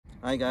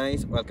Hi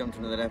guys, welcome to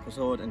another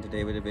episode, and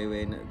today we're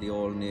reviewing the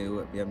all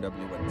new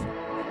BMW 1 Series.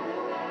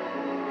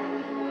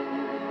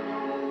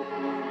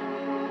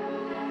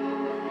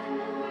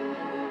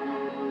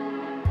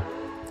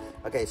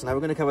 Okay, so now we're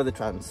going to cover the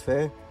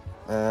transfer.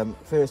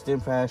 First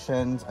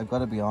impressions, I've got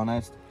to be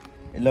honest,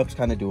 it looks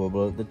kind of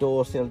doable. The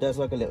door still does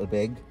look a little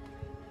big,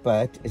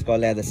 but it's got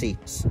leather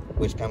seats,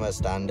 which come as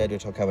standard,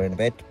 which I'll cover in a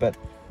bit, but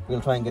we'll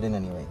try and get in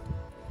anyway.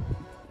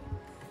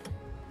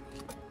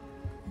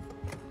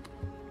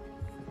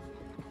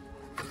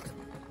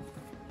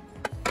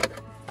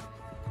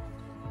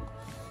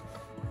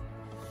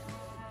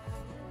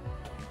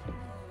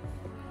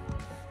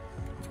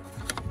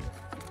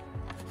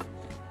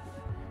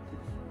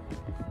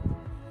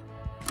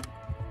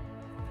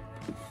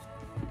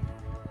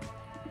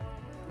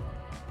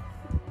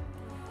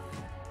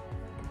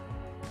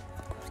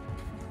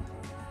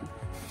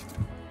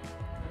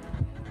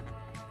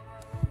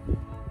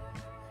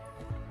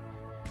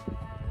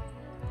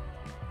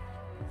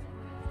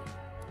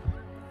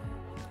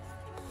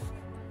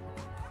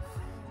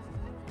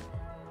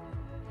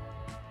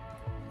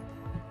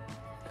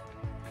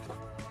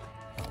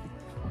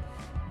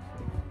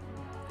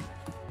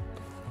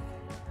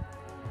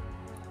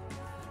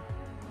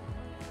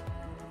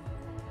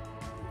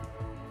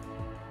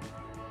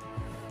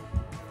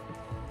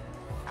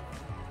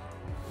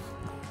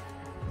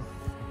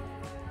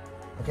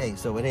 Okay,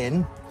 so we're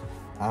in,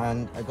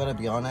 and I've got to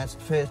be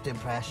honest, first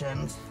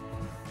impressions,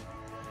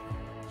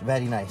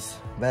 very nice,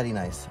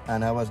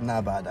 and I wasn't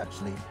that bad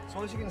actually.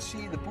 So as you can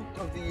see, the boot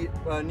of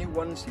the new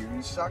 1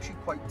 Series is actually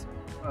quite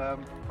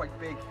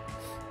big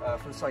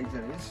for the size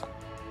it is.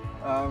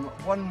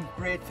 One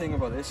great thing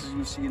about this, as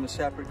you see in a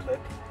separate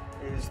clip,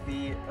 is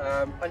the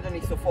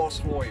underneath the false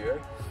floor here,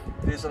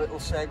 there's a little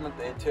segment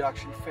there to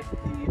actually fit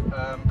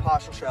the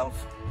partial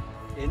shelf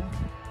in.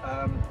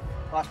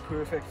 That's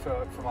perfect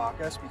for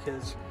Marcus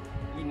because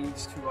he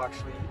needs to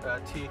actually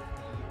take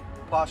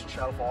the partial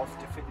shelf off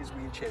to fit his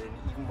wheelchair in,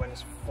 even when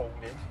it's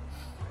folded.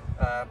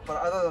 But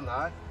other than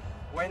that,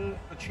 when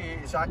the chair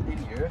is in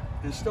here,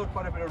 there's still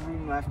quite a bit of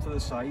room left to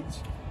the sides,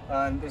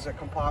 and there's a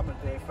compartment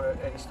there for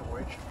any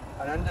storage.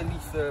 And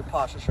underneath the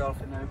partial shelf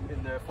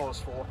in the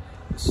false floor,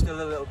 there's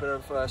still a little bit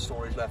of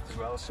storage left as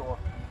well. So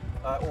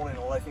all in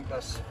all, I think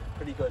that's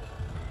pretty good.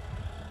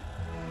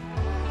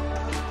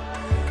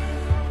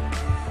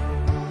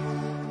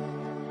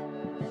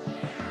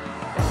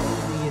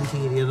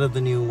 Interior of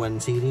the new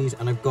 1 Series,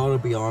 and I've got to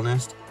be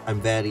honest,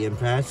 I'm very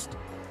impressed.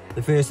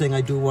 The first thing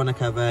I do want to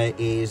cover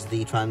is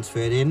the transfer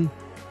in,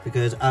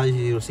 because as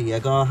you'll see, I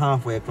got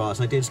halfway across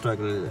and I did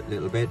struggle a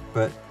little bit,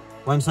 but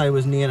once I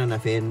was near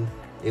enough in,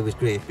 it was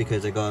great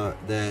because I got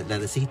the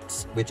leather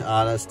seats, which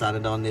are as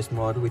standard on this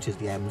model, which is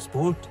the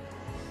Msport.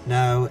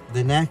 Now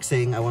the next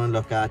thing I want to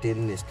look at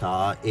in this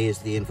car is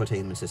the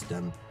infotainment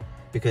system,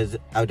 because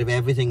out of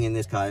everything in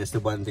this car, it's the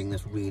one thing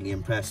that's really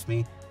impressed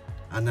me.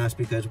 And that's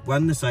because,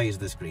 one, the size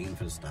of the screen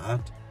for the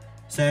start.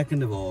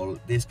 Second of all,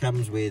 this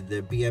comes with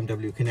the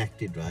BMW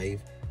Connected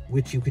Drive,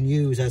 which you can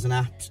use as an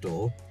app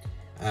store.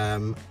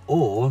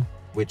 Or,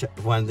 which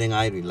one thing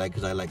I really like,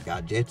 because I like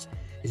gadgets,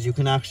 is you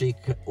can actually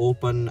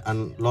open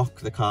and lock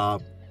the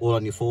car all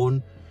on your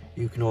phone.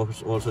 You can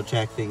also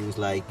check things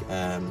like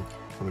how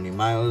many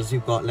miles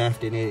you've got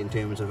left in it in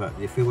terms of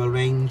your fuel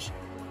range.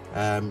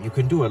 You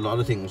can do a lot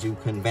of things. You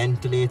can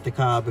ventilate the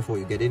car before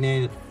you get in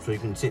it, so you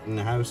can sit in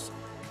the house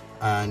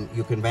and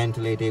you can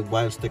ventilate it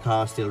whilst the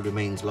car still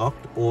remains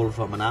locked, all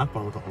from an app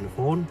on your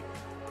phone.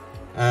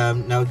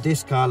 Now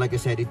this car, like I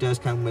said, it does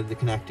come with the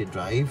connected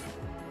drive,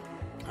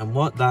 and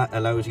what that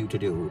allows you to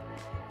do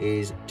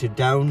is to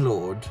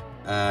download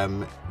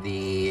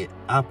the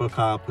Apple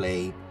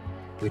CarPlay,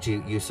 which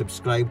you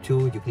subscribe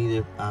to. You can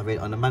either have it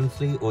on a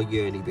monthly or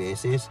yearly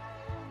basis.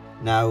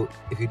 Now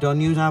if you don't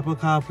use Apple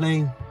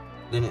CarPlay,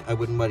 then I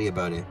wouldn't worry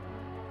about it.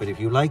 But if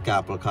you like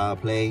Apple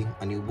CarPlay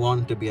and you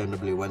want the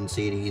BMW 1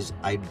 Series,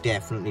 I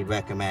definitely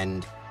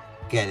recommend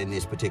getting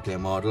this particular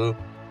model,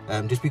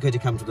 just because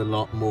it comes with a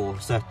lot more,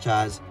 such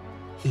as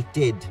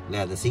heated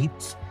leather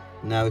seats.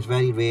 Now it's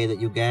very rare that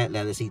you get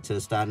leather seats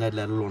as standard,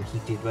 let alone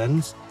heated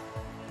ones.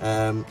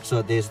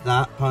 So there's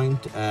that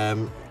point.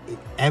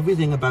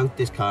 Everything about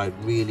this car is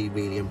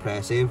really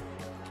impressive.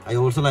 I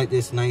also like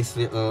this nice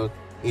little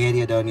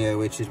area down here,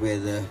 which is where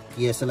the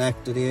gear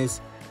selector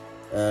is.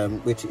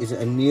 Which is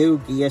a new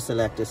gear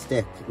selector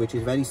stick, which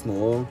is very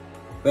small,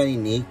 very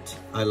neat.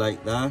 I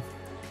like that.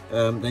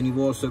 Then you've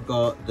also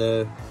got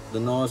the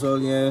nozzle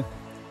here,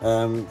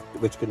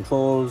 which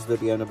controls the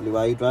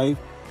BMW iDrive.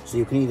 So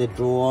you can either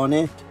draw on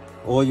it,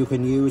 or you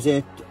can use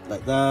it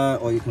like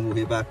that, or you can move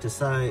it back to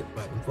side,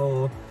 back and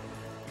forth.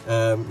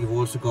 You've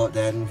also got,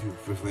 then, if you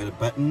prefer, a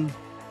button.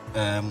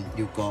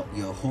 You've got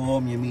your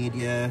home, your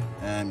media,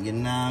 your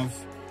nav,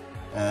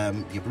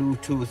 your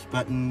Bluetooth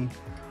button.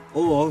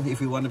 Or if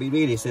you want to be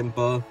really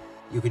simple,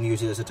 you can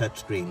use it as a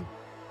touch screen.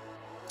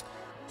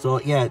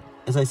 So yeah,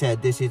 as I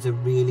said, this is a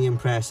really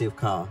impressive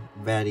car,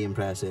 very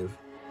impressive.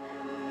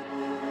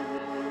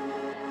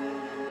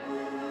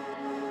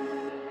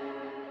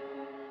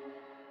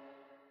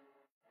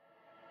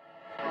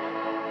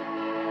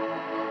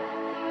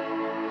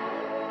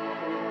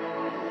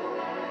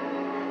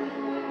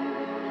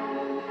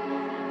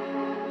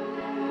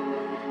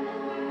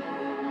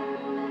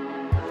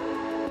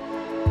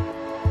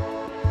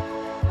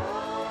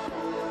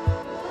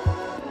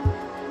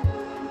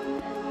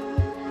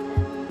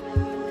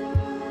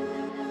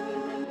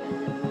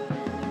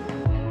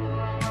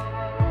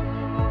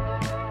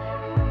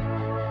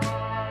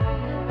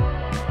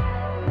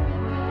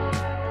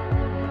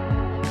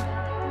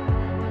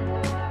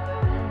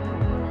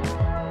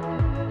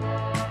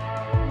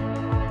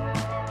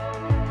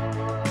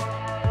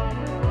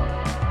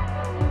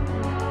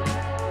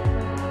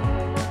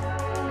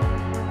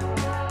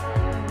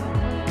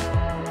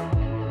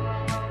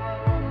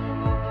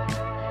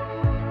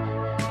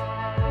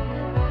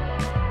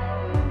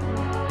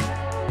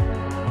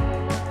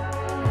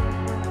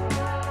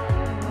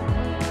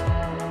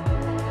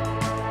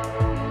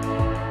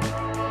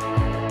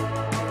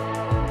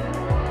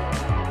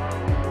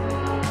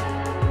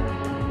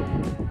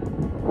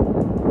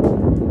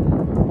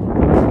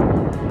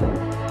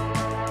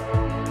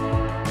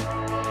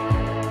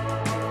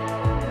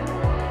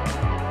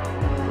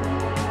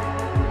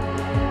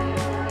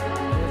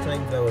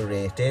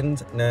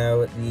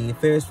 Now, the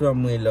first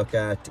one we look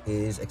at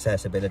is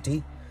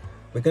accessibility.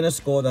 We're going to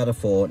score that a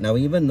 4. Now,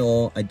 even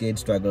though I did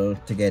struggle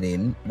to get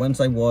in,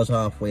 once I was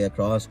halfway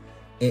across,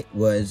 it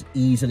was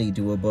easily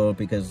doable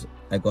because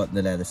I got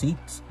the leather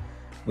seats,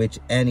 which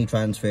any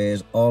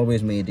transfers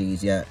always made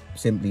easier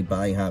simply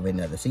by having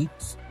leather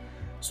seats.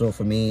 So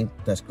for me,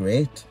 that's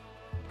great.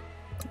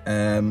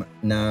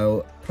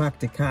 Now,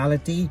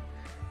 practicality,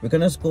 we're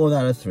going to score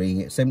that a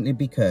 3 simply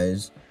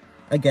because,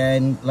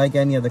 again, like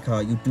any other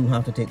car, you do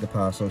have to take the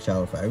parcel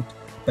shelf out,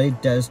 but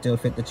it does still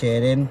fit the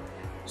chair in.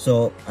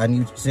 So, and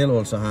you still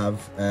also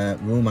have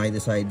room either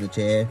side of the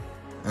chair,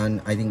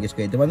 and I think it's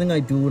great. The one thing I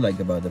do like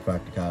about the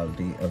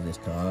practicality of this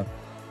car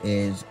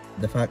is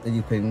the fact that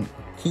you can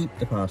keep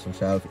the parcel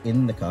shelf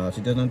in the car, so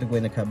it doesn't have to go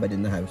in a cupboard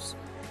in the house,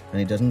 and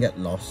it doesn't get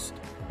lost.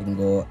 You can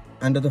go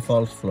under the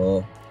false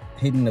floor,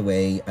 hidden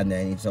away, and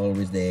then it's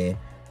always there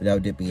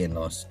without it being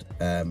lost.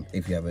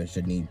 If you ever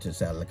should need to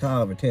sell the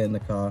car, return the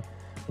car,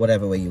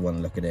 whatever way you want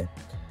to look at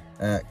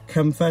it.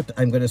 Comfort,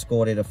 I'm going to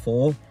score it a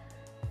 4.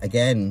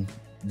 Again,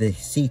 the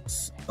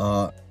seats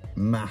are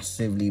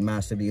massively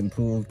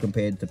improved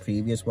compared to the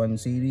previous 1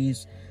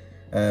 series.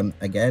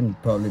 Again,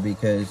 probably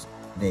because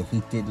they're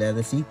heated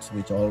leather seats,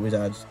 which always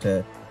adds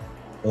to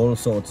all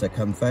sorts of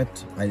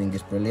comfort. I think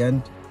it's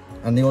brilliant,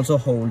 and they also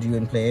hold you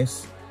in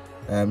place,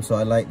 so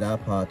I like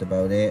that part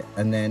about it.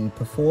 And then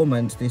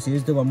performance, this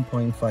is the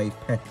 1.5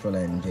 petrol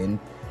engine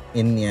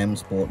in the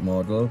Msport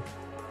model.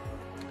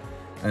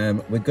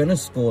 We're gonna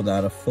score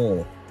that a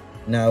 4.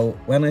 Now,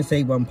 when I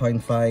say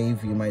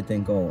 1.5, you might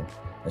think, oh,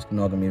 it's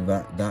not gonna be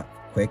that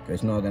quick,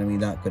 it's not gonna be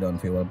that good on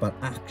fuel, but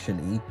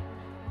actually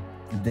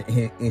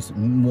it's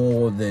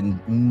more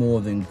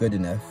than good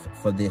enough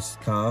for this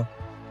car.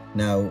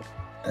 Now,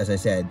 as I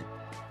said,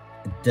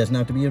 it doesn't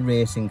have to be a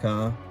racing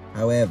car,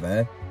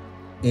 however,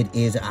 it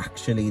is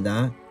actually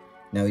that.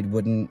 Now, you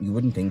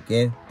wouldn't think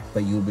it,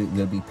 but you'll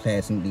be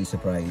pleasantly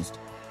surprised.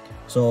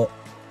 So,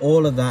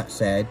 all of that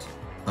said,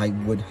 I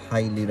would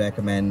highly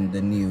recommend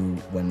the new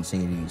 1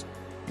 series,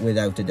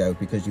 without a doubt,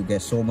 because you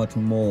get so much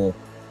more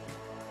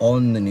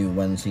on the new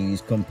 1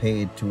 series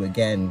compared to,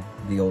 again,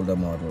 the older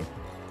model.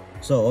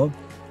 So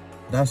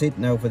that's it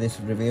now for this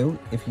review.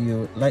 If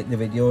you like the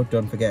video,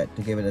 don't forget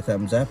to give it a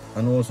thumbs up,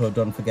 and also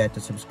don't forget to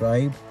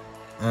subscribe,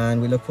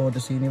 and we look forward to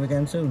seeing you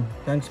again soon.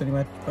 Thanks very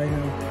much. Bye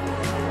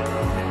now.